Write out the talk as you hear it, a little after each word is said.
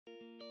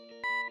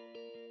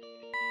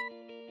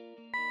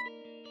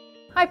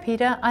Hi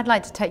Peter, I'd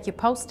like to take your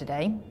pulse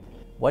today.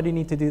 Why do you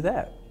need to do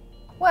that?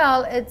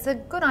 Well, it's a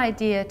good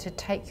idea to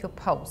take your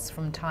pulse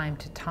from time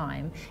to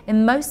time.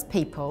 In most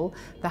people,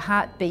 the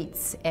heart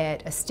beats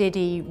at a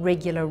steady,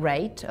 regular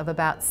rate of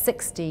about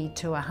 60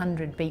 to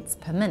 100 beats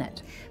per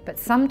minute, but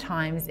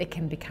sometimes it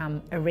can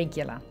become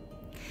irregular.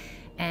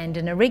 And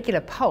an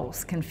irregular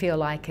pulse can feel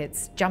like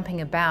it's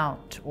jumping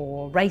about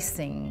or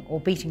racing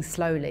or beating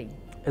slowly.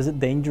 Is it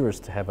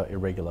dangerous to have an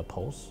irregular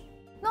pulse?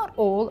 Not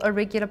all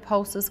irregular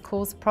pulses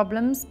cause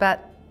problems,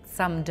 but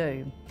some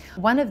do.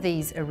 One of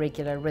these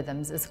irregular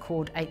rhythms is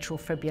called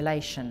atrial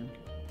fibrillation.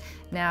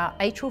 Now,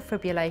 atrial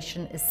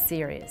fibrillation is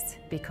serious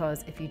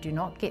because if you do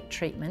not get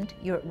treatment,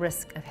 you're at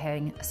risk of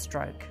having a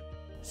stroke.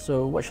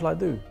 So what shall I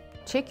do?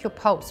 Check your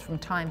pulse from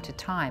time to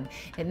time.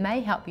 It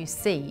may help you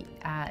see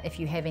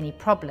if you have any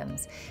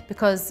problems,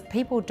 because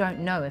people don't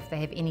know if they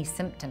have any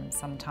symptoms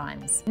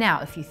sometimes. Now,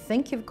 if you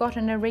think you've got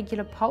an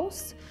irregular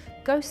pulse,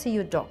 go see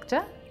your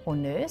doctor or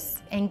nurse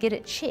and get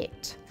it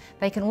checked.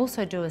 They can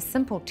also do a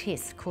simple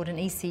test called an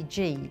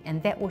ECG,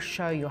 and that will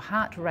show your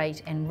heart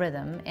rate and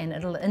rhythm, and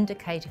it'll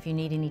indicate if you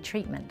need any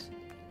treatment.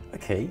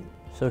 Okay,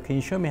 so can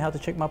you show me how to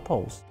check my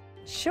pulse?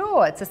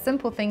 Sure, it's a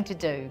simple thing to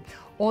do.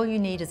 All you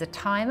need is a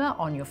timer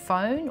on your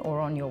phone or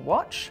on your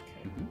watch.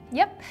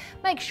 Yep,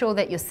 make sure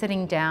that you're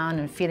sitting down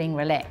and feeling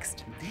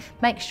relaxed.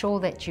 Make sure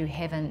that you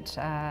haven't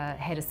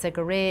had a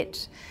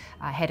cigarette,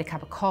 had a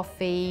cup of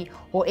coffee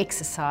or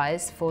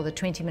exercise for the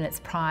 20 minutes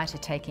prior to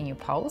taking your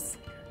pulse.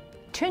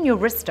 Turn your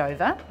wrist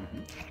over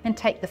and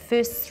take the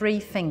first 3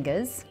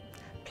 fingers,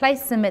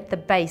 place them at the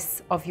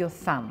base of your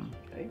thumb.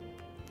 Okay.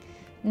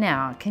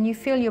 Now, can you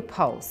feel your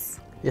pulse?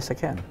 Yes, I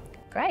can.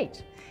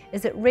 Great.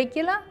 Is it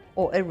regular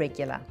or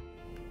irregular?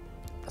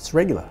 It's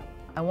regular.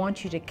 I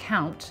want you to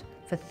count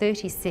for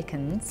 30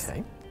 seconds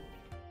Okay.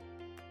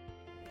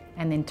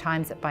 and then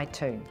times it by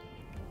 2.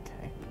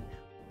 Okay.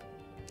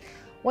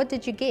 What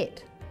did you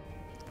get?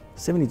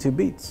 72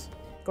 beats.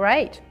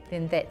 Great,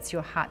 then that's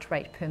your heart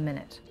rate per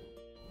minute.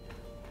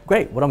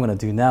 Great, what I'm going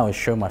to do now is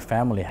show my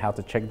family how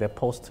to check their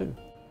pulse too.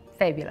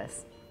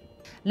 Fabulous.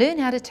 Learn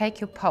how to take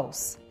your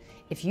pulse.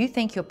 If you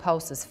think your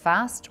pulse is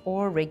fast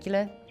or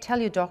irregular, tell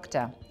your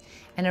doctor.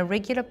 An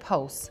irregular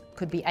pulse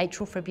could be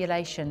atrial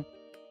fibrillation.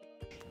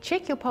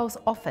 Check your pulse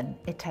often.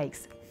 It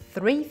takes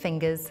 3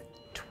 fingers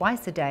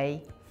twice a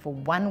day for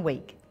 1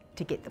 week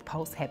to get the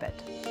pulse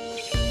habit.